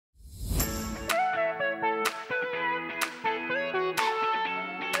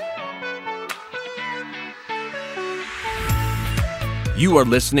You are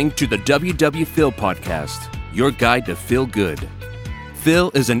listening to the WW Phil Podcast, your guide to feel good.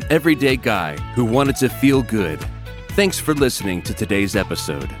 Phil is an everyday guy who wanted to feel good. Thanks for listening to today's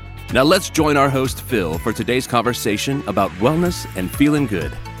episode. Now let's join our host Phil for today's conversation about wellness and feeling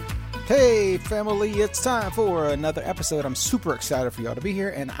good. Hey family, it's time for another episode. I'm super excited for y'all to be here,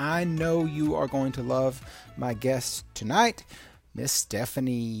 and I know you are going to love my guest tonight, Miss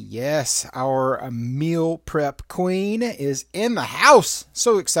Stephanie. Yes, our meal prep queen is in the house.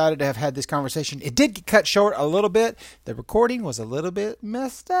 So excited to have had this conversation. It did get cut short a little bit. The recording was a little bit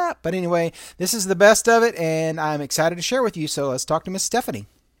messed up. But anyway, this is the best of it, and I'm excited to share with you. So let's talk to Miss Stephanie.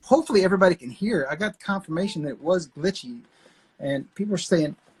 Hopefully everybody can hear. I got confirmation that it was glitchy, and people are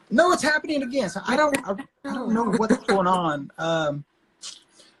saying, no, it's happening again. So I don't know what's going on.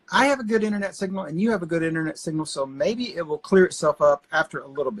 I have a good internet signal and you have a good internet signal, so maybe it will clear itself up after a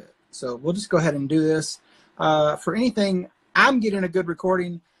little bit. So we'll just go ahead and do this. For anything, I'm getting a good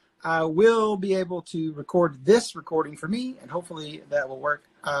recording. I will be able to record this recording for me, and hopefully that will work.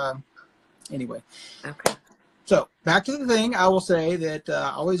 Anyway. Okay. So back to the thing, I will say that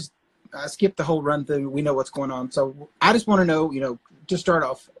I skip the whole run thing. We know what's going on. So I just want to know, to start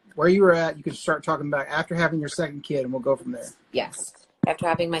off, where you were at. You can start talking about after having your second kid, and we'll go from there. Yes. After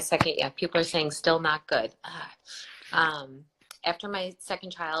having my second, people are saying still not good. After my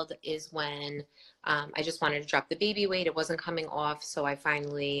second child is when I just wanted to drop the baby weight. It wasn't coming off, so I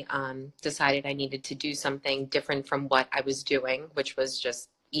finally decided I needed to do something different from what I was doing, which was just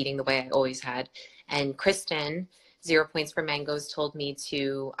eating the way I always had. And Kristen, 0 Points for Mangoes, told me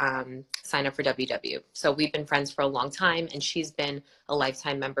to sign up for WW. So we've been friends for a long time, and she's been a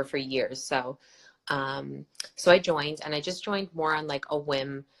lifetime member for years. So I joined, and I just joined more on like a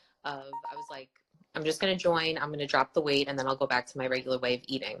whim of, I was like, I'm just going to join, I'm going to drop the weight, and then I'll go back to my regular way of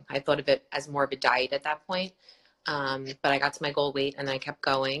eating. I thought of it as more of a diet at that point. But I got to my goal weight and then I kept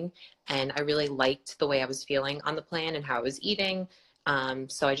going, and I really liked the way I was feeling on the plan and how I was eating.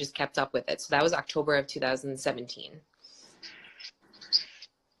 So I just kept up with it. So that was October of 2017.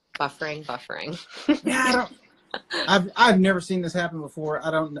 Buffering. Yeah, I've never seen this happen before.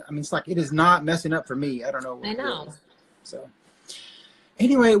 It's like, it is not messing up for me. I don't know. I know. So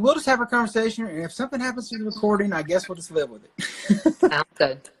anyway, we'll just have a conversation, and if something happens to the recording, I guess we'll just live with it. Sounds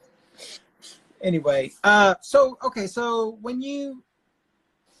good. Anyway, so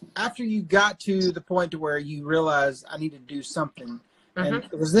after you got to the point to where you realized I need to do something, and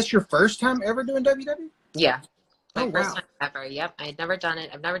was this your first time ever doing WW? Yeah. My wow. first time ever. Yep. I had never done it.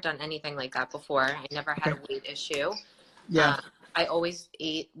 I've never done anything like that before. I never had a weight issue. Yeah. I always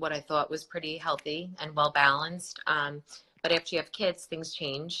ate what I thought was pretty healthy and well balanced. But after you have kids, things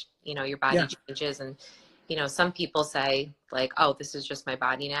change. Your body changes. And, some people say like, oh, this is just my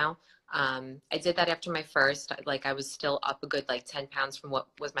body now. I did that after my first. I was still up a good 10 pounds from what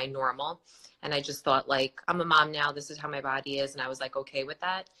was my normal. And I just thought I'm a mom now. This is how my body is. And I was okay with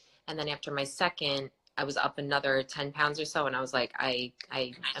that. And then after my second, I was up another 10 pounds or so. And I was like, I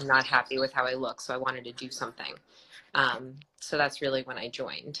am not happy with how I look. So I wanted to do something. So that's really when I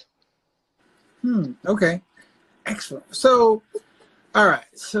joined. Okay. Excellent. So, all right.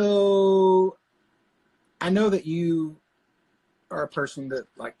 So I know that you are a person that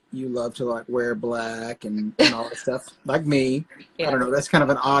you love to wear black and all that stuff, like me. Yeah. I don't know. That's kind of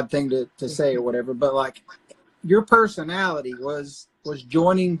an odd thing to say or whatever, but your personality was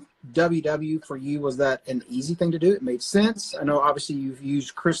joining WW for you. Was that an easy thing to do? It made sense. I know obviously you've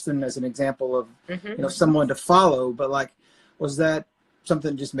used Kristen as an example of, someone to follow, but was that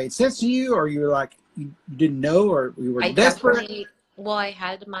something that just made sense to you, or you were you didn't know, or you were desperate? Well, I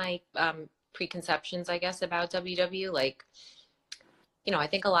had my preconceptions, I guess, about WW. I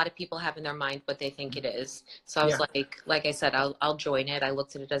think a lot of people have in their mind what they think it is. So I was like I said, I'll join it. I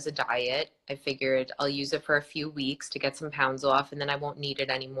looked at it as a diet. I figured I'll use it for a few weeks to get some pounds off, and then I won't need it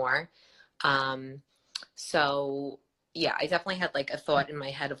anymore. So yeah, I definitely had a thought in my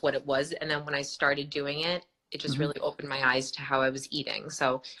head of what it was. And then when I started doing it, it just really opened my eyes to how I was eating.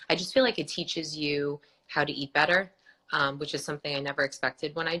 So I just feel like it teaches you how to eat better, which is something I never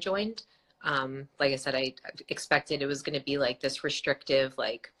expected when I joined. Like I said, I expected it was going to be this restrictive,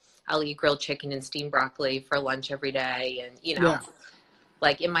 I'll eat grilled chicken and steamed broccoli for lunch every day. And,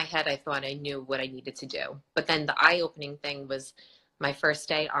 in my head, I thought I knew what I needed to do. But then the eye-opening thing was my first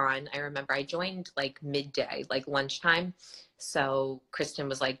day on. I remember I joined midday, lunchtime. So Kristen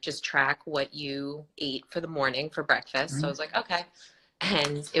was just track what you ate for the morning for breakfast. So I was like, okay.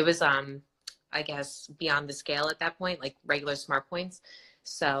 And it was, I guess, beyond the scale at that point, regular Smart Points.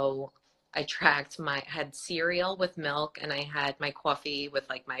 So I had cereal with milk, and I had my coffee with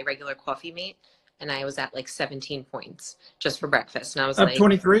my regular coffee mate. and I was at like 17 points just for breakfast. And I was Up like,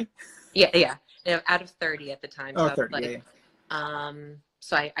 23? yeah, out of 30 at the time. Oh, So 30, like, yeah.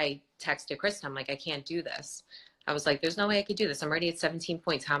 so I texted Kristen. I'm like, I can't do this. I was like, there's no way I could do this. I'm already at 17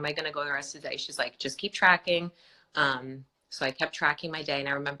 points. How am I going to go the rest of the day? She's like, just keep tracking. So I kept tracking my day. And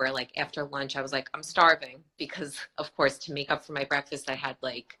I remember like after lunch, I was like, I'm starving because of course, to make up for my breakfast, I had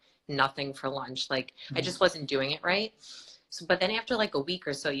like nothing for lunch. Like I just wasn't doing it right. So, but then after like a week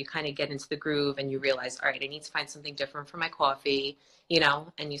or so, you kind of get into the groove and you realize, all right, I need to find something different for my coffee, you know,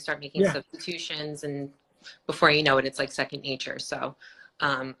 and you start making substitutions, and before you know it, it's like second nature. So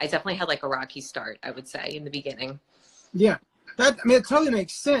I definitely had like a rocky start, I would say, in the beginning. Yeah, I mean, it totally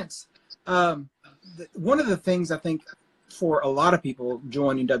makes sense. One of the things I think for a lot of people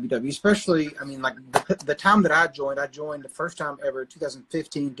joining WW, especially, I mean, like the time that I joined the first time ever,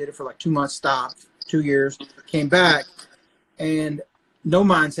 2015, did it for like 2 months, stopped, 2 years, came back, and no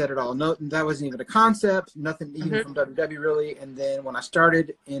mindset at all. No, that wasn't even a concept, nothing even from WW really. And then when I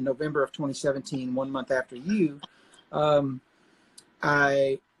started in November of 2017, 1 month after you,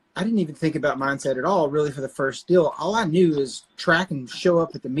 I didn't even think about mindset at all, really, for the first deal. All I knew is track and show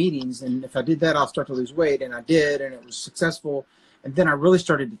up at the meetings, and if I did that, I'll start to lose weight, and I did, and it was successful. And then I really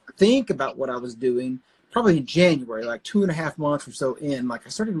started to think about what I was doing, probably in January, like 2.5 months or so in. Like I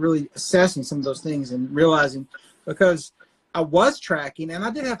started really assessing some of those things and realizing, because I was tracking, and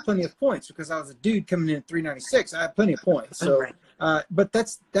I did have plenty of points because I was a dude coming in at 396. I had plenty of points. So, but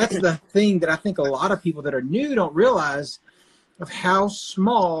that's the thing that I think a lot of people that are new don't realize, of how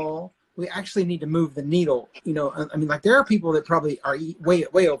small we actually need to move the needle. You know, I mean, like there are people that probably are way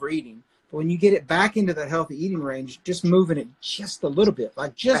overeating, but when you get it back into that healthy eating range, just moving it just a little bit,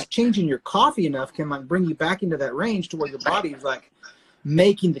 like just changing your coffee enough can like bring you back into that range to where your body is like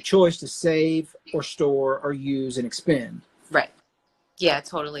making the choice to save or store or use and expend. Right. Yeah,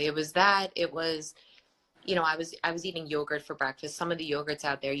 totally. It was that. It was, you know, I was eating yogurt for breakfast. Some of the yogurts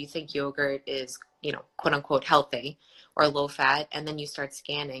out there, you think yogurt is, you know, quote unquote healthy or low fat, and then you start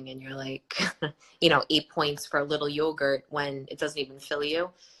scanning and you're like, you know, 8 points for a little yogurt when it doesn't even fill you.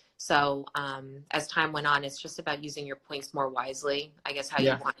 So as time went on, it's just about using your points more wisely, I guess, how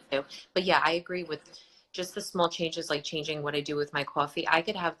you want to. But yeah, I agree with just the small changes, like changing what I do with my coffee. I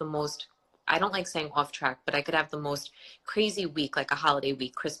could have the most, I don't like saying off track, but I could have the most crazy week, like a holiday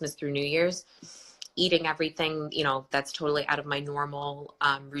week, Christmas through New Year's, eating everything, you know, that's totally out of my normal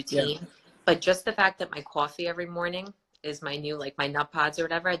routine. Yeah. But just the fact that my coffee every morning is my new, like my nut pods or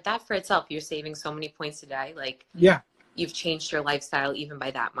whatever, that for itself, you're saving so many points a day. Like, you've changed your lifestyle even by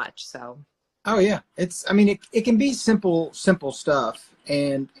that much. So, oh yeah, it's, I mean, it can be simple stuff.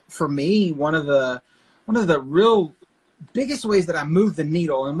 And for me, one of the real biggest ways that I move the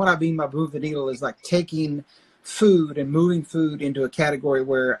needle, and what I mean by move the needle is like taking food and moving food into a category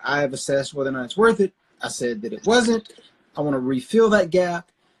where I've assessed whether or not it's worth it. I said that it wasn't. I want to refill that gap.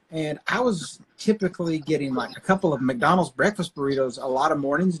 And I was typically getting like a couple of McDonald's breakfast burritos a lot of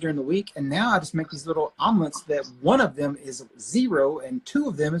mornings during the week. And now I just make these little omelets that one of them is 0 and 2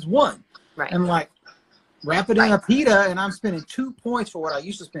 of them is 1. Right. And like wrap it in a pita, and I'm spending 2 points for what I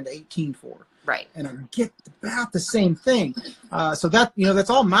used to spend 18 for. Right. And I get about the same thing. So that, you know, that's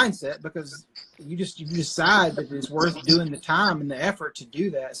all mindset, because you decide that it's worth doing the time and the effort to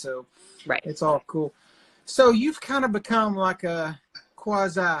do that. So it's all cool. So you've kind of become like a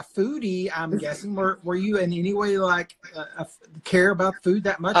quasi foodie, I'm guessing. Were you in any way like care about food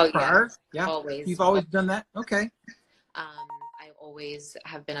that much prior? Yeah, always. You've always done that? Okay. I always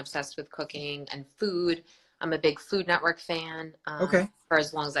have been obsessed with cooking and food. I'm a big Food Network fan. For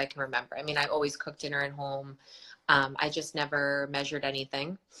as long as I can remember. I mean, I always cooked dinner at home. I just never measured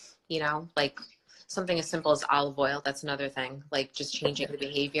anything, you know, like something as simple as olive oil. That's another thing, like just changing the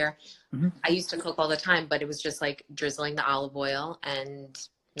behavior. I used to cook all the time, but it was just like drizzling the olive oil and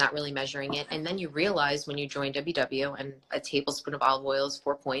not really measuring it. And then you realize when you join WW and a tablespoon of olive oil is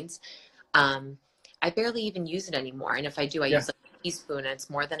 4 points, I barely even use it anymore. And if I do, I use like a teaspoon, and it's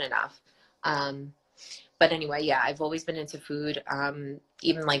more than enough. But anyway, yeah, I've always been into food,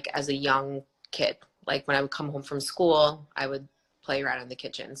 even like as a young kid. Like when I would come home from school, I would play around in the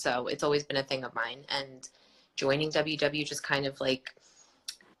kitchen. So it's always been a thing of mine. And joining WW just kind of like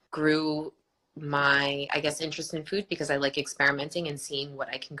grew my, I guess, interest in food, because I like experimenting and seeing what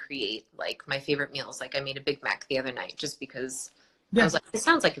I can create. Like my favorite meals, like I made a Big Mac the other night just because I was like, it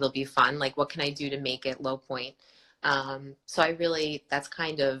sounds like it'll be fun. Like, what can I do to make it low point? So I really, that's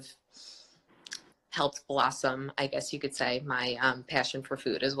kind of helped blossom, I guess you could say, my passion for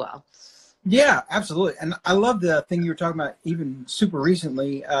food as well. Yeah, absolutely. And I love the thing you were talking about even super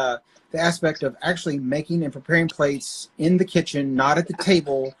recently, the aspect of actually making and preparing plates in the kitchen, not at the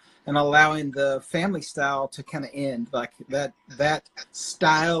table, and allowing the family style to kind of end. Like that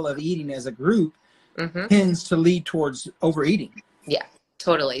style of eating as a group Hmm. tends to lead towards overeating. Yeah,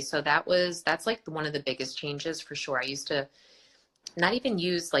 totally. So that's like one of the biggest changes for sure. I used to not even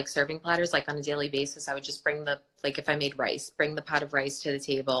use like serving platters like on a daily basis. I would just bring like if I made rice, bring the pot of rice to the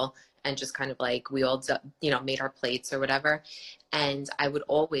table and just kind of like we all, made our plates or whatever. And I would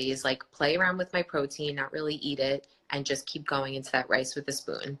always like play around with my protein, not really eat it, and just keep going into that rice with a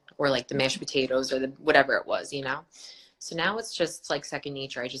spoon or like the mashed potatoes or the whatever it was. So now it's just like second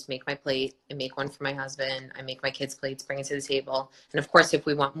nature. I just make my plate and make one for my husband. I make my kids' plates, bring it to the table. And of course, if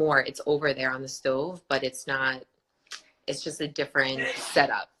we want more, it's over there on the stove, but it's just a different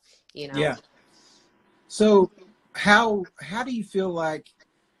setup. Yeah. So how do you feel like,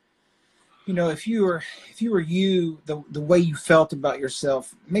 if you were the way you felt about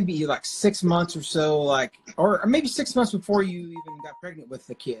yourself, maybe like 6 months or so, like, or maybe 6 months before you even got pregnant with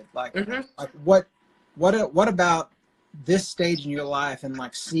the kid, like, Mm-hmm. like what about this stage in your life and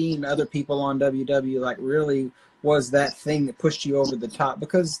like seeing other people on WW like really was that thing that pushed you over the top?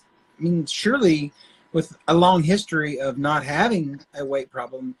 Because I mean, surely with a long history of not having a weight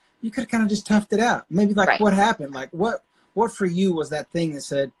problem, you could have kind of just toughed it out. Maybe like Right. what happened? Like what for you was that thing that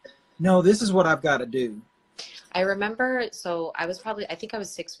said, no, this is what I've got to do? I remember, so I think I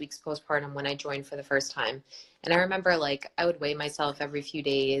was 6 weeks postpartum when I joined for the first time. And I remember like I would weigh myself every few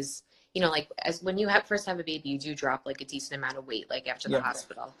days. Like as when you first have a baby, you do drop like a decent amount of weight, like after the Yeah.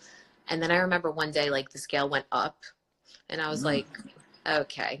 hospital. And then I remember one day, like the scale went up and I was like,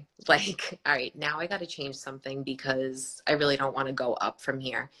 okay, like, all right, now I got to change something because I really don't want to go up from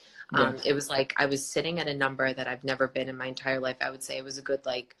here. Yeah. It was like I was sitting at a number that I've never been in my entire life. I would say it was a good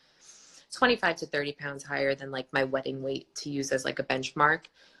like 25 to 30 pounds higher than like my wedding weight to use as like a benchmark.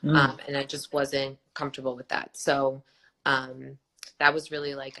 And I just wasn't comfortable with that. So that was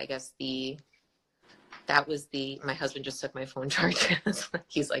really like, I guess my husband just took my phone charger.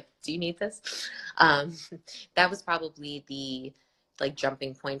 He's like, do you need this? That was probably the like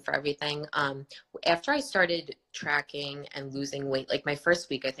jumping point for everything. After I started tracking and losing weight, like my first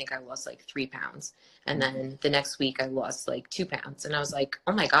week, I think I lost like 3 pounds. And then the next week I lost like 2 pounds. And I was like,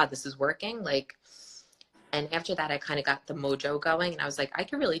 oh my God, this is working. Like, and after that, I kind of got the mojo going and I was like, I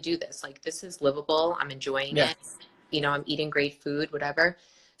can really do this. Like, this is livable. I'm enjoying Yeah. it. I'm eating great food, whatever.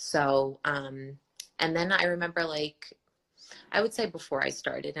 So, and then I remember like, I would say before I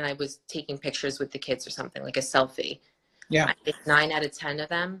started and I was taking pictures with the kids or something, like a selfie. Yeah. I did 9 out of 10 of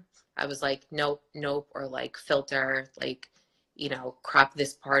them. I was like, nope, or like filter, like, crop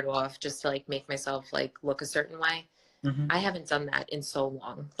this part off just to like make myself like look a certain way. Mm-hmm. I haven't done that in so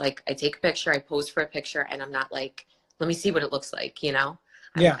long. Like I take a picture, I pose for a picture and I'm not like, let me see what it looks like, Yeah.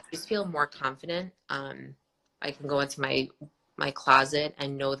 I just feel more confident. I can go into my closet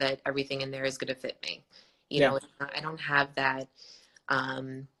and know that everything in there is going to fit me. I don't have that,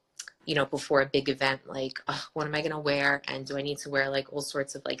 before a big event, like, oh, what am I going to wear? And do I need to wear like all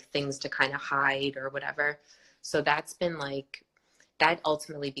sorts of like things to kind of hide or whatever? So that's been like, that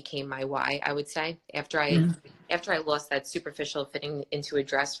ultimately became my why, I would say. After I lost that superficial fitting into a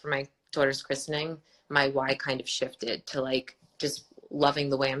dress for my daughter's christening, my why kind of shifted to like just loving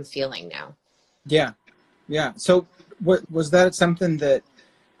the way I'm feeling now. Yeah. Yeah. So what was that something that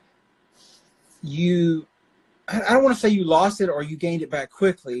I don't want to say you lost it or you gained it back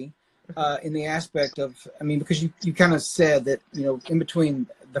quickly, in the aspect of, I mean, because you kind of said that, in between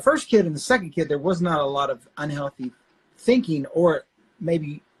the first kid and the second kid, there was not a lot of unhealthy thinking, or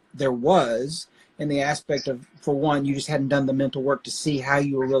maybe there was, in the aspect of, for one, you just hadn't done the mental work to see how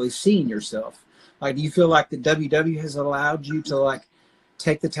you were really seeing yourself. Like, do you feel like the WW has allowed you to like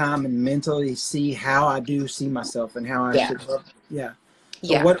take the time and mentally see how I do see myself and how I should love? Yeah.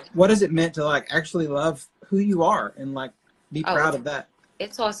 So Yeah. what has it meant to like actually love who you are and like be proud of that?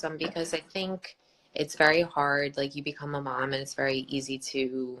 It's awesome because I think it's very hard. Like you become a mom and it's very easy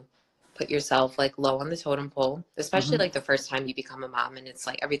to put yourself like low on the totem pole, especially like the first time you become a mom and it's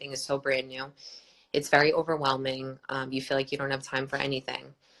like everything is so brand new. It's very overwhelming. You feel like you don't have time for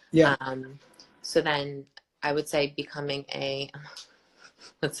anything. Yeah. So then I would say becoming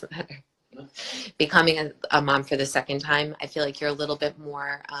what's the matter? Becoming a mom for the second time, I feel like you're a little bit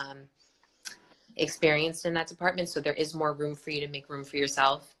more experienced in that department. So there is more room for you to make room for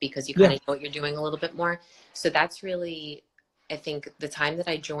yourself because you kind of know what you're doing a little bit more. So that's really, I think the time that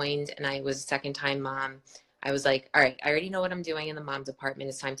I joined and I was a second time mom, I was like, all right, I already know what I'm doing in the mom department.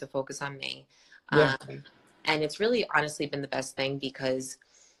 It's time to focus on me. Yeah. And it's really honestly been the best thing because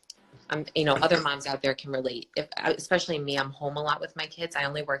other moms out there can relate. Especially me, I'm home a lot with my kids. I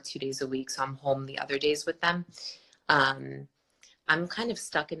only work 2 days a week, so I'm home the other days with them. I'm kind of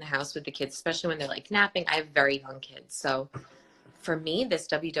stuck in the house with the kids, especially when they're like napping. I have very young kids. So for me, this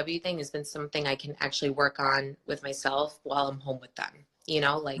WW thing has been something I can actually work on with myself while I'm home with them. You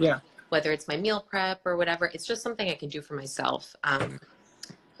know, like Yeah. whether it's my meal prep or whatever, it's just something I can do for myself.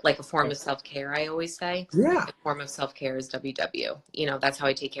 Like a form of self-care, I always say. Yeah. A form of self-care is WW. You know, that's how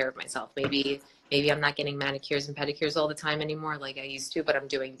I take care of myself. Maybe I'm not getting manicures and pedicures all the time anymore like I used to, but I'm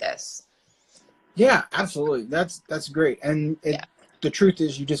doing this. Yeah, absolutely. That's great. And Yeah. the truth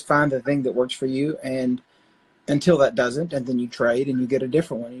is you just find the thing that works for you, and until that doesn't, and then you trade and you get a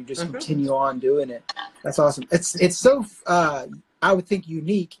different one. You just continue on doing it. That's awesome. It's so I would think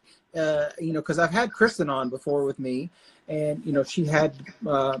unique, you know, because I've had Kristen on before with me, and you know she had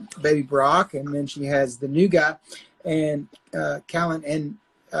baby Brock, and then she has the new guy, and Callan, and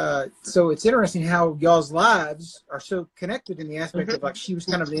so it's interesting how y'all's lives are so connected in the aspect of like she was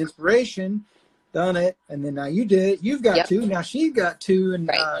kind of the inspiration, done it, and then now you did it. You've got two. Now she's got two, and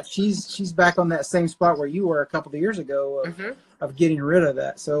she's back on that same spot where you were a couple of years ago of getting rid of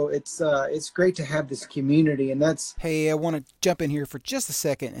that. So it's great to have this community, and that's. Hey, I want to jump in here for just a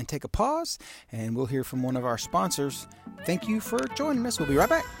second and take a pause, and we'll hear from one of our sponsors. Thank you for joining us. We'll be right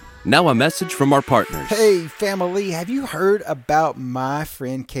back. Now a message from our partners. Hey, family, have you heard about my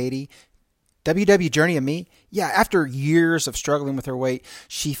friend Katie? WW Journey of Me? Yeah, after years of struggling with her weight,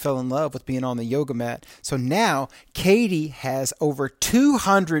 she fell in love with being on the yoga mat. So now Katie has over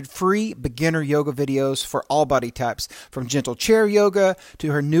 200 free beginner yoga videos for all body types, from gentle chair yoga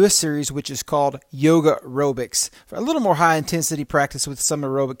to her newest series, which is called Yoga Aerobics, for a little more high intensity practice with some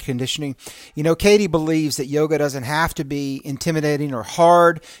aerobic conditioning. You know, Katie believes that yoga doesn't have to be intimidating or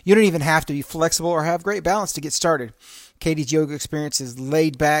hard. You don't even have to be flexible or have great balance to get started. Katie's yoga experience is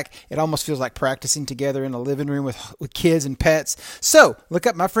laid back. It almost feels like practicing together in a living room with kids and pets. So look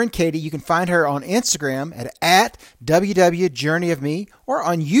up my friend Katie. You can find her on Instagram at WW Journey of Me, or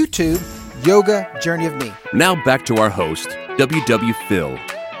on YouTube, Yoga Journey of Me. Now back to our host, WW Phil.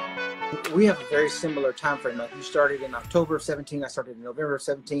 We have a very similar time frame. Like you started in October of 17. I started in November of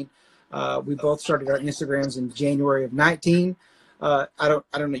 17. We both started our Instagrams in January of 19. I don't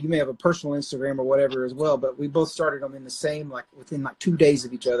know. You may have a personal Instagram or whatever as well, but we both started them in the same, like within like 2 days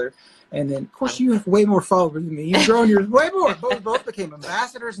of each other. And then, of course, you have way more followers than me. You've grown yours way more. We both became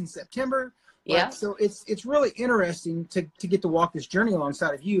ambassadors in September. Yeah. Right? So it's really interesting to get to walk this journey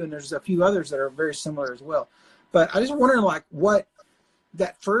alongside of you. And there's a few others that are very similar as well. But I just wonder, like, what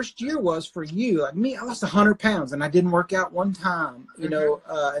that first year was for you. Like me, I lost 100 pounds and I didn't work out one time, you know,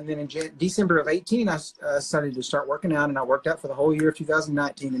 and then in December of 18, I started to start working out, and I worked out for the whole year of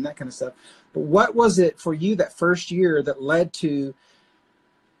 2019 and that kind of stuff. But what was it for you that first year that led to,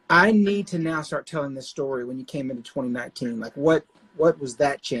 I need to now start telling this story when you came into 2019? Like what was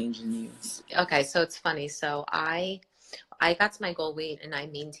that change in you? Okay. So it's funny. So I got to my goal weight and I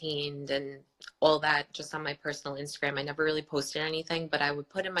maintained and all that just on my personal Instagram. I never really posted anything, but I would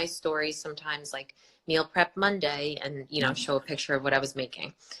put in my stories sometimes like meal prep Monday and, you know, show a picture of what I was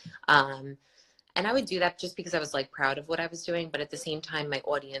making. And I would do that just because I was like proud of what I was doing. But at the same time, my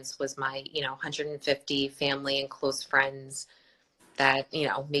audience was my, you know, 150 family and close friends that, you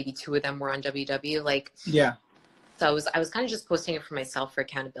know, maybe 2 of them were on WW. Like, yeah. So I was kind of just posting it for myself for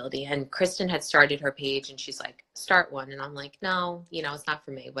accountability. And Kristen had started her page and she's like, start one. And I'm like, no, you know, it's not for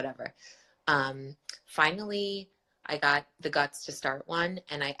me, whatever. Finally, I got the guts to start one,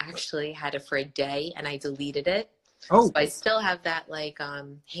 and I actually had it for a day and I deleted it. Oh. So I still have that like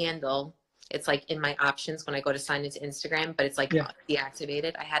handle. It's like in my options when I go to sign into Instagram, but it's like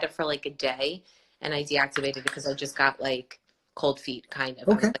deactivated. I had it for like a day and I deactivated it because I just got like cold feet kind of.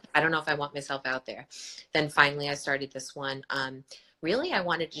 Okay. I don't know if I want myself out there. Then finally I started this one. Really, I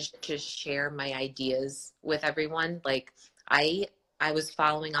wanted to just share my ideas with everyone. Like I was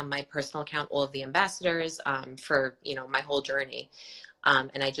following on my personal account all of the ambassadors for, you know, my whole journey.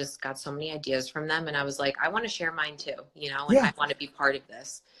 And I just got so many ideas from them. And I was like, I want to share mine too, you know, and I want to be part of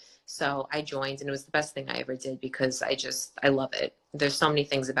this. So I joined, and it was the best thing I ever did because I love it. There's so many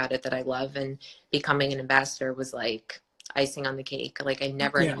things about it that I love. And becoming an ambassador was like icing on the cake. Like I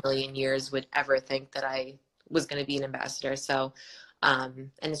never in a million years would ever think that I was going to be an ambassador. So,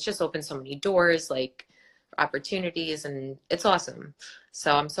 and it's just opened so many doors, like opportunities, and it's awesome.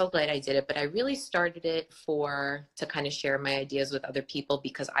 So I'm so glad I did it. But I really started it to kind of share my ideas with other people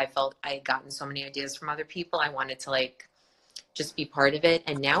because I felt I had gotten so many ideas from other people. I wanted to like just be part of it.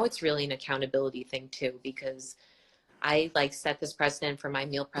 And now it's really an accountability thing too, because I like set this precedent for my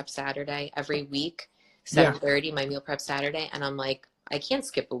meal prep Saturday every week, 7:30, my meal prep Saturday. And I'm like, I can't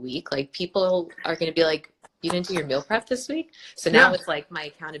skip a week. Like people are going to be like, you didn't do your meal prep this week? So now it's like my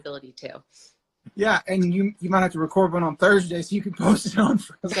accountability too. Yeah, and you might have to record one on Thursday so you can post it on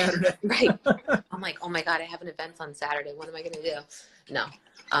Saturday. Right. I'm like, oh my God, I have an event on Saturday. What am I going to do? No.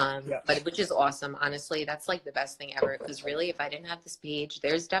 Yeah. But which is awesome. Honestly, that's like the best thing ever. Because really, if I didn't have this page,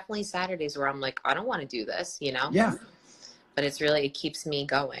 there's definitely Saturdays where I'm like, I don't want to do this, you know? Yeah. But it's really, it keeps me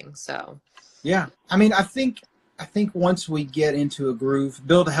going. So. Yeah. I mean, I think once we get into a groove,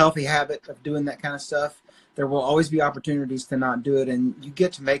 build a healthy habit of doing that kind of stuff, there will always be opportunities to not do it, and you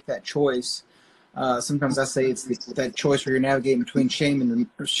get to make that choice. Sometimes I say it's that choice where you're navigating between shame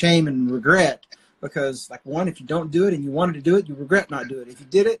and regret, because like one, if you don't do it and you wanted to do it, you regret not doing it. If you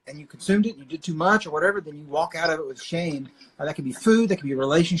did it and you consumed it, you did too much or whatever, then you walk out of it with shame. That could be food, that could be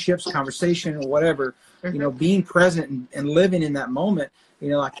relationships, conversation, or whatever. Mm-hmm. You know, being present and living in that moment. You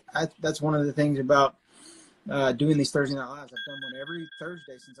know, like that's one of the things about doing these Thursday Night Lives. I've done one every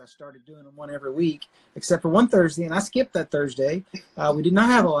Thursday since I started doing them, one every week, except for one Thursday, and I skipped that Thursday. We did not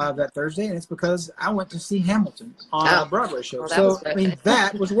have a live that Thursday, and it's because I went to see Hamilton on a Broadway show. Well, so, I mean,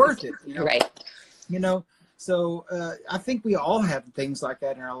 that was worth it. You know? Right. You know, so I think we all have things like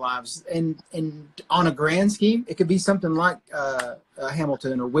that in our lives. And on a grand scheme, it could be something like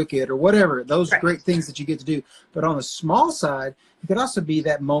Hamilton or Wicked or whatever, those Right. great things that you get to do. But on the small side, it could also be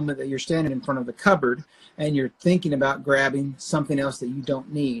that moment that you're standing in front of the cupboard and you're thinking about grabbing something else that you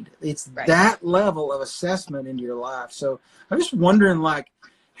don't need. It's Right. that level of assessment into your life. So I'm just wondering, like,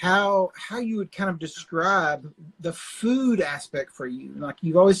 how you would kind of describe the food aspect for you. Like,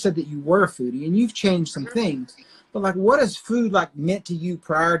 you've always said that you were a foodie and you've changed some things, but like, what has food like meant to you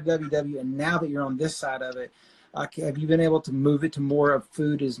prior to WW, and now that you're on this side of it, like, have you been able to move it to more of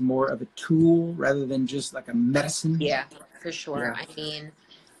food as more of a tool rather than just like a medicine? Yeah, for sure. Yeah. I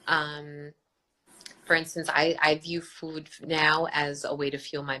mean, for instance, I view food now as a way to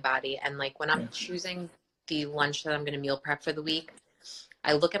fuel my body. And like when I'm choosing the lunch that I'm going to meal prep for the week,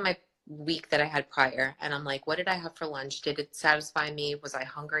 I look at my week that I had prior and I'm like, what did I have for lunch? Did it satisfy me? Was I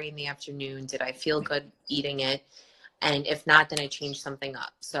hungry in the afternoon? Did I feel good eating it? And if not, then I change something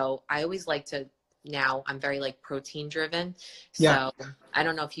up. So I always like to, now I'm very like protein driven. Yeah. So I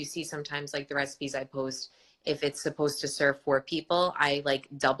don't know if you see sometimes like the recipes I post, if it's supposed to serve 4 people, I like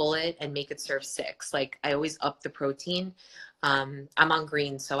double it and make it serve 6. Like I always up the protein. I'm on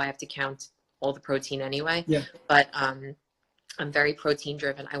green, so I have to count all the protein anyway. Yeah. But I'm very protein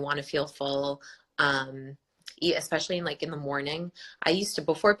driven. I want to feel full. Especially in like in the morning. I used to,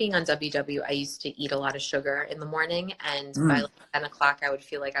 before being on WW, I used to eat a lot of sugar in the morning, and by like 10 o'clock, I would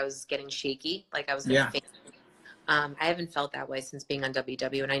feel like I was getting shaky, like I was going to faint. I haven't felt that way since being on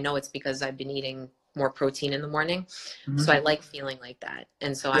WW, and I know it's because I've been eating more protein in the morning. So I like feeling like that.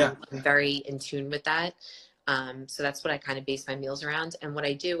 And so I'm very in tune with that. So that's what I kind of base my meals around. And what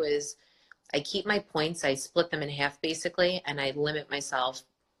I do is I keep my points, I split them in half basically, and I limit myself.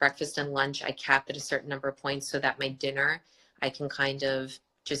 Breakfast and lunch, I cap at a certain number of points so that my dinner, I can kind of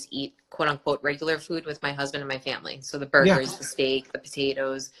just eat quote unquote regular food with my husband and my family. So the burgers, the steak, the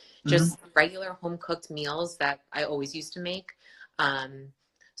potatoes, just regular home cooked meals that I always used to make.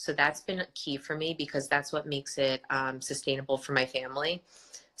 So that's been key for me because that's what makes it sustainable for my family.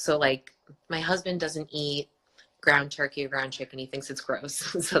 So like my husband doesn't eat ground turkey or ground chicken. He thinks it's gross.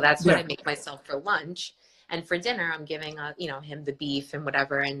 So that's what I make myself for lunch. And for dinner, I'm giving, him the beef and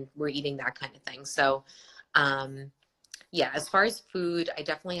whatever, and we're eating that kind of thing. So, as far as food, I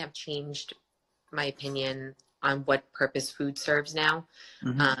definitely have changed my opinion on what purpose food serves now,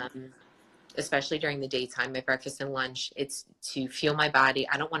 especially during the daytime, my breakfast and lunch. It's to fuel my body.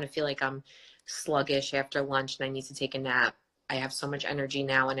 I don't want to feel like I'm sluggish after lunch and I need to take a nap. I have so much energy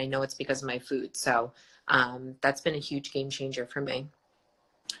now, and I know it's because of my food. So that's been a huge game changer for me.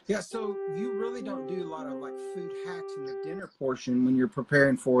 Yeah, so you really don't do a lot of like food hacks in the dinner portion when you're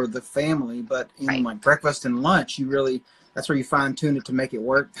preparing for the family, but in like breakfast and lunch, that's where you fine tune it to make it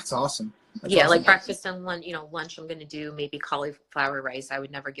work. That's awesome. That's awesome. Like breakfast and lunch, lunch I'm going to do maybe cauliflower rice. I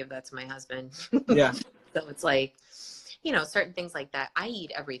would never give that to my husband. Yeah. So it's like, certain things like that. I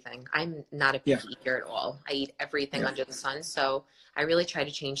eat everything. I'm not a picky eater at all. I eat everything under the sun. So I really try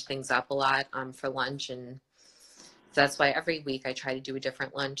to change things up a lot for lunch, and that's why every week I try to do a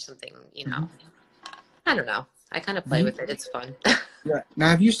different lunch, something, I don't know. I kind of play with it. It's fun. Yeah. Now,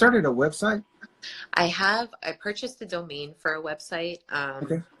 have you started a website? I purchased the domain for a website.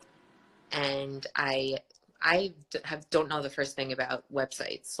 And I don't know the first thing about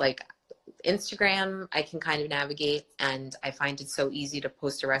websites. Like Instagram, I can kind of navigate, and I find it so easy to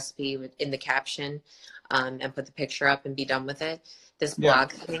post a recipe in the caption and put the picture up and be done with it. This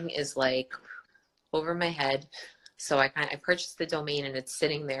blog thing is like over my head. So I purchased the domain, and it's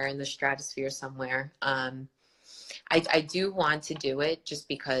sitting there in the stratosphere somewhere. I do want to do it just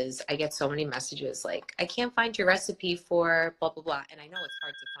because I get so many messages like, I can't find your recipe for blah, blah, blah. And I know it's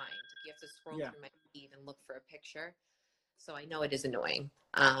hard to find. You have to scroll Yeah. through my feed and look for a picture. So I know it is annoying.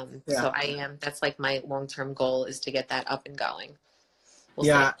 Yeah. So that's like my long-term goal is to get that up and going. We'll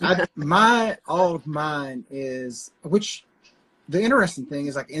Yeah. see. All of mine is, which the interesting thing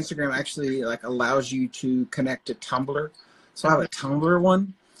is like Instagram actually like allows you to connect to Tumblr. So I have a Tumblr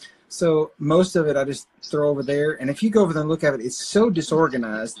one. So most of it I just throw over there. And if you go over there and look at it, it's so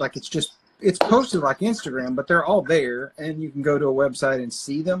disorganized. Like it's posted like Instagram, but they're all there and you can go to a website and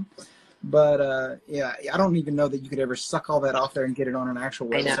see them. But yeah, I don't even know that you could ever suck all that off there and get it on an actual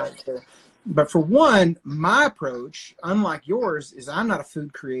website. So, but for one, my approach, unlike yours, is I'm not a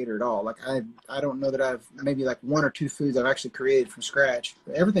food creator at all. Like I don't know that I've maybe like 1 or 2 foods I've actually created from scratch.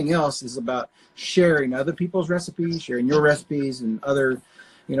 But everything else is about sharing other people's recipes, sharing your recipes and other,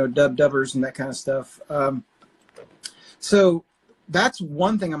 dubbers and that kind of stuff. So that's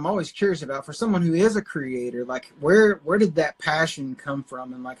one thing I'm always curious about for someone who is a creator. Like where did that passion come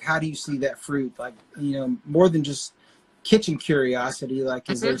from, and like how do you see that fruit? Like more than just kitchen curiosity. Like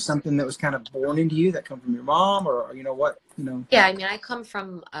is there something that was kind of born into you that come from your mom, or what? Yeah, I mean, I come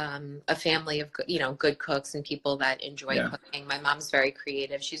from a family of good cooks and people that enjoy cooking. My mom's very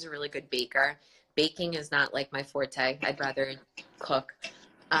creative. She's a really good baker. Baking is not like my forte. I'd rather cook.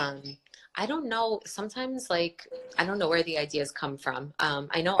 I don't know. Sometimes, I don't know where the ideas come from.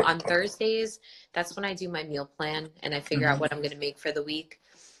 I know on Thursdays, that's when I do my meal plan and I figure out what I'm going to make for the week.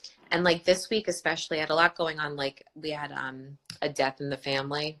 And this week, especially, I had a lot going on. We had a death in the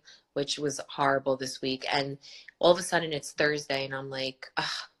family, which was horrible this week. And all of a sudden it's Thursday and I'm like, ugh,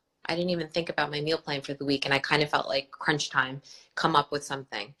 I didn't even think about my meal plan for the week. And I kind of felt like crunch time, come up with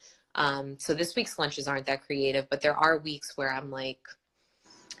something. So this week's lunches aren't that creative, but there are weeks where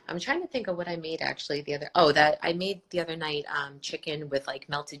I'm trying to think of what I made actually that I made the other night, chicken with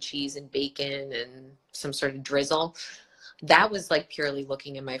melted cheese and bacon and some sort of drizzle. That was purely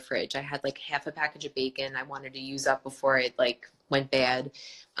looking in my fridge. I had half a package of bacon I wanted to use up before it went bad.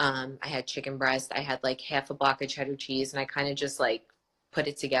 I had chicken breast. I had half a block of cheddar cheese and I kind of just put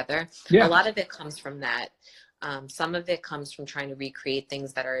it together. Yeah. A lot of it comes from that. Some of it comes from trying to recreate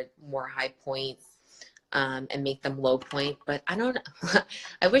things that are more high point and make them low point. But I don't know.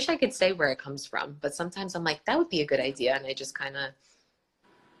 I wish I could say where it comes from, but sometimes I'm like, that would be a good idea. And I just kind of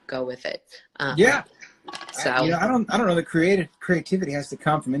go with it. Yeah. So I don't know that creativity has to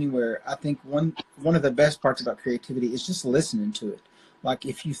come from anywhere. I think one of the best parts about creativity is just listening to it.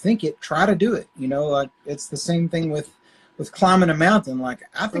 If you think it, try to do it. It's the same thing with climbing a mountain.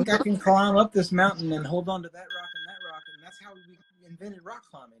 I think I can climb up this mountain and hold on to that rock and that rock, and that's how we invented rock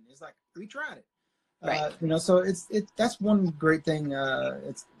climbing. It's we tried it. Right. So that's one great thing.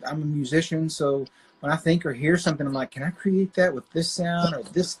 I'm a musician, so when I think or hear something, I'm like, can I create that with this sound or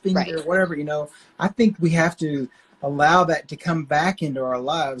this finger or whatever? I think we have to allow that to come back into our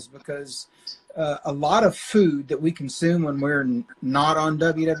lives because a lot of food that we consume when we're not on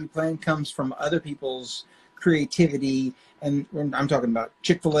WW Plan comes from other people's creativity. And I'm talking about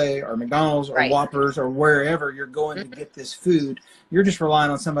Chick-fil-A or McDonald's or Whoppers or wherever you're going to get this food. You're just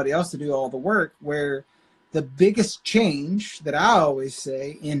relying on somebody else to do all the work, where the biggest change that I always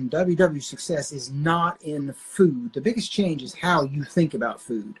say in WW success is not in food. The biggest change is how you think about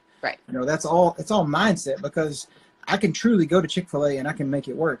food. Right. It's all mindset, because I can truly go to Chick-fil-A and I can make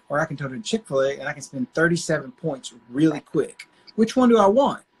it work, or I can go to Chick-fil-A and I can spend 37 points really quick. Which one do I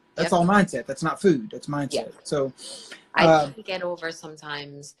want? That's all mindset. That's not food. That's mindset. Yep. So I can get over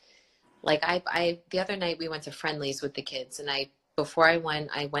sometimes. I the other night we went to Friendly's with the kids, and before I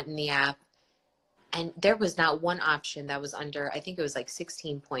went in the app, and there was not one option that was under, I think it was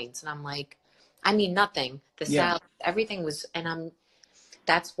 16 points. And I'm like, I mean, nothing. The salad, everything was, and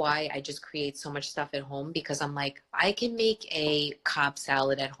that's why I just create so much stuff at home, because I'm like, I can make a Cobb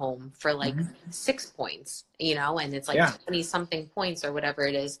salad at home for 6 points, and it's 20 something points or whatever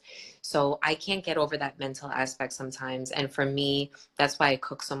it is. So I can't get over that mental aspect sometimes. And for me, that's why I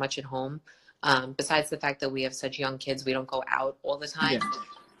cook so much at home. Besides the fact that we have such young kids, we don't go out all the time,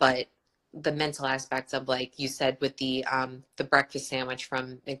 but the mental aspects of, you said, with the breakfast sandwich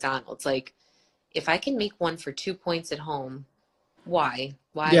from McDonald's, if I can make one for 2 points at home, why?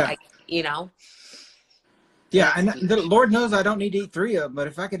 Yeah. Yeah, and the Lord knows I don't need to eat 3 of them, but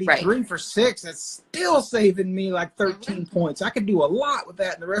if I could eat 3 for 6, that's still saving me 13 points. I could do a lot with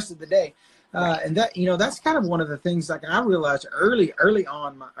that in the rest of the day. And that, that's kind of one of the things I realized early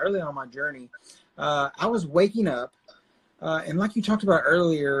on my journey. I was waking up, and like you talked about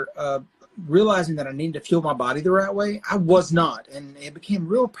earlier, realizing that I needed to fuel my body the right way. I was not, and it became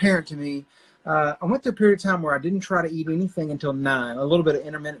real apparent to me I went through a period of time where I didn't try to eat anything until 9, a little bit of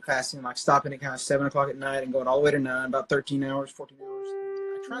intermittent fasting, like stopping at kind of 7 o'clock at night and going all the way to 9, about 13 hours, 14 hours.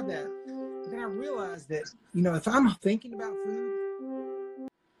 I tried that. But then I realized that, if I'm thinking about food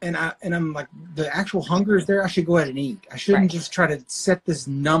and I'm like, the actual hunger is there, I should go ahead and eat. I shouldn't just try to set this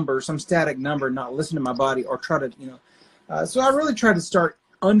number, some static number, not listen to my body or try to, so I really tried to start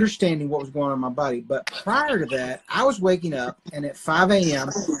understanding what was going on in my body. But prior to that, I was waking up, and at 5 a.m.,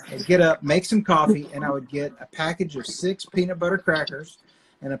 I'd get up, make some coffee, and I would get a package of 6 peanut butter crackers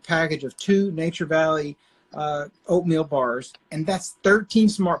and a package of 2 Nature Valley oatmeal bars, and that's 13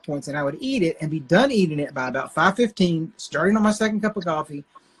 Smart Points, and I would eat it and be done eating it by about 5:15, starting on my second cup of coffee,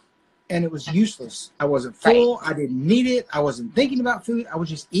 and it was useless. I wasn't full. I didn't need it. I wasn't thinking about food. I was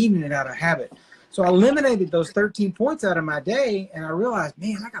just eating it out of habit. So I eliminated those 13 points out of my day, and I realized,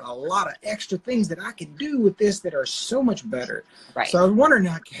 man, I got a lot of extra things that I can do with this that are so much better. So I was wondering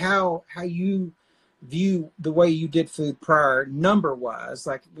how you view the way you did food prior, number-wise.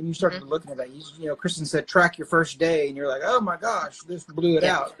 Like when you started looking at that, Kristen said track your first day, and you're like, oh my gosh, this blew it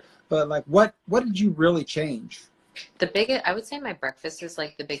out. But like, what did you really change? I would say my breakfast is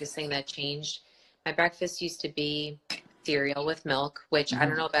like the biggest thing that changed. My breakfast used to be cereal with milk, which I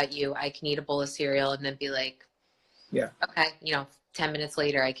don't know about you. I can eat a bowl of cereal and then be like, okay, 10 minutes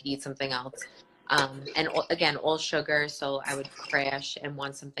later I could eat something else. And again, all sugar. So I would crash and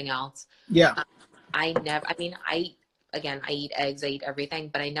want something else. I eat eggs, I eat everything,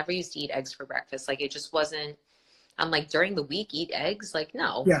 but I never used to eat eggs for breakfast. Like it just wasn't, I'm like, during the week, eat eggs? Like,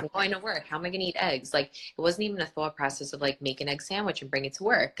 no, I'm going to work. How am I going to eat eggs? Like, it wasn't even a thought process of like make an egg sandwich and bring it to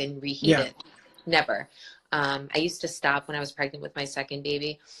work and reheat it. Never. I used to stop when I was pregnant with my second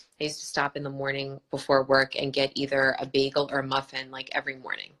baby. I used to stop in the morning before work and get either a bagel or a muffin, like every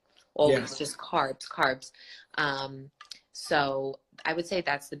morning. Always just carbs. So I would say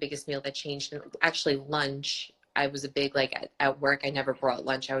that's the biggest meal that changed. And actually lunch, I was a big, like at work, I never brought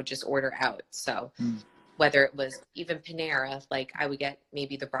lunch. I would just order out. So whether it was even Panera, like I would get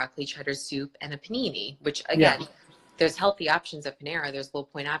maybe the broccoli cheddar soup and a panini, which again, there's healthy options at Panera. There's low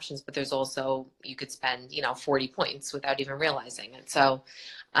point options, but there's also, you could spend, 40 points without even realizing it. So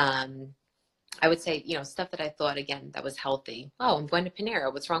I would say, stuff that I thought, again, that was healthy. Oh, I'm going to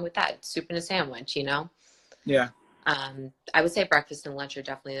Panera. What's wrong with that? Soup and a sandwich, Yeah. I would say breakfast and lunch are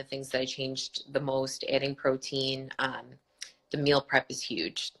definitely the things that I changed the most. Adding protein. The meal prep is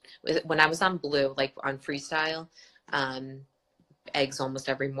huge. When I was on Blue, like on Freestyle, eggs almost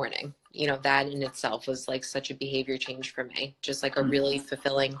every morning. That in itself was like such a behavior change for me. Just like a really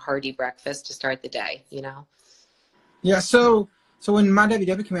fulfilling, hearty breakfast to start the day, Yeah. So when My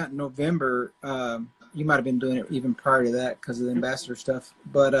WW came out in November, you might have been doing it even prior to that because of the ambassador stuff.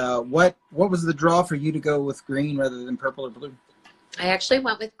 But what was the draw for you to go with green rather than purple or blue? I actually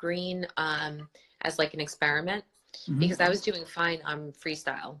went with green as like an experiment because I was doing fine on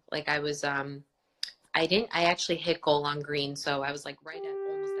Freestyle. Like I was, I actually hit goal on green. So I was like right at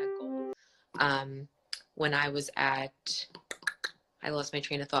almost at goal. When I was I lost my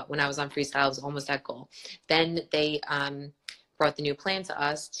train of thought. When I was on Freestyle, I was almost at goal. Then they brought the new plan to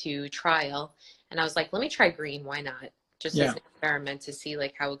us to trial. And I was like, let me try green. Why not? Just as an experiment to see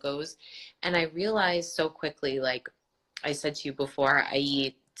like how it goes. And I realized so quickly, like I said to you before, I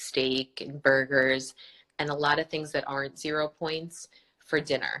eat steak and burgers and a lot of things that aren't 0 points for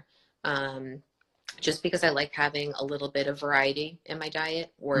dinner. Just because I like having a little bit of variety in my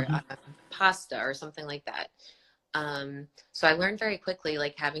diet or pasta or something like that. So I learned very quickly,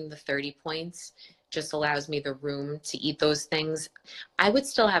 like having the 30 points just allows me the room to eat those things. I would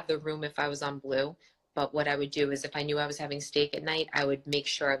still have the room if I was on Blue, but what I would do is if I knew I was having steak at night, I would make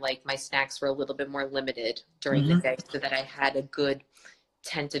sure like my snacks were a little bit more limited during the day so that I had a good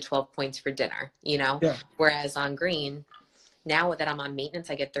 10 to 12 points for dinner, Whereas on green, now that I'm on maintenance,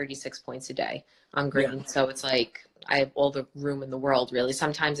 I get 36 points a day on green. So it's like I have all the room in the world, really.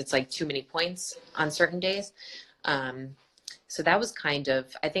 Sometimes it's like too many points on certain days. So that was kind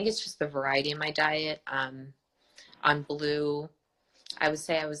of, I think it's just the variety in my diet. On Blue, I would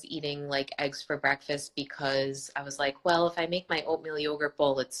say I was eating like eggs for breakfast because I was like, well, if I make my oatmeal yogurt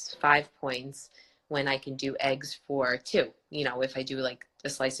bowl, it's 5 points when I can do eggs for 2, if I do like a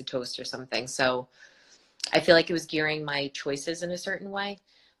slice of toast or something. So I feel like it was gearing my choices in a certain way.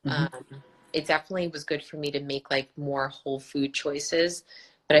 It definitely was good for me to make like more whole food choices,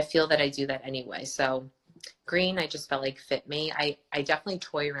 but I feel that I do that anyway. So green, I just felt like fit me. I definitely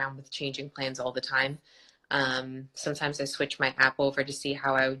toy around with changing plans all the time. Sometimes I switch my app over to see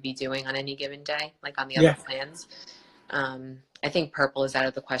how I would be doing on any given day, like on the other plans. I think purple is out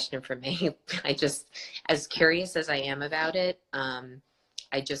of the question for me. I just, as curious as I am about it,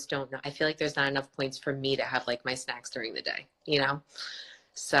 I just don't know. I feel like there's not enough points for me to have like my snacks during the day,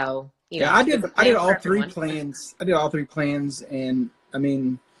 So, I did all three plans. I did all three plans, and I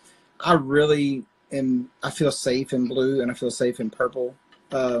mean, I feel safe in blue and I feel safe in purple,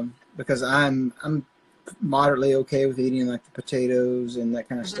 because I'm moderately okay with eating like the potatoes and that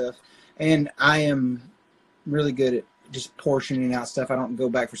kind of stuff. And I am really good at just portioning out stuff. I don't go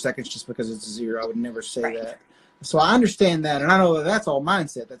back for seconds just because it's 0. I would never say that. So I understand that, and I know that's all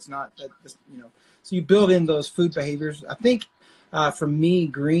mindset. That's not that. So you build in those food behaviors. I think for me,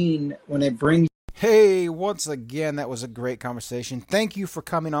 green, when it brings. Hey, once again, that was a great conversation. Thank you for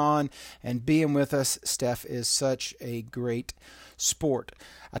coming on and being with us. Steph is such a great sport.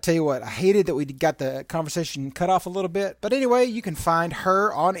 I tell you what, I hated that we got the conversation cut off a little bit. But anyway, you can find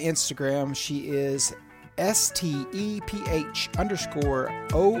her on Instagram. She is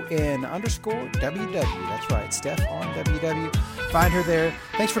STEPH_ON_WW. That's right, Steph on WW. Find her there.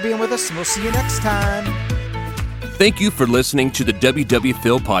 Thanks for being with us, and we'll see you next time. Thank you for listening to the WW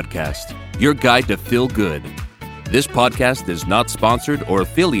Phil Podcast, your guide to feel good. This podcast is not sponsored or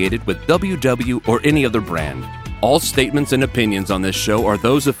affiliated with WW or any other brand. All statements and opinions on this show are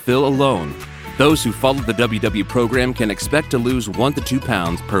those of Phil alone. Those who follow the WW program can expect to lose 1 to 2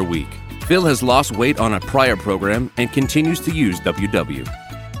 pounds per week. Phil has lost weight on a prior program and continues to use WW.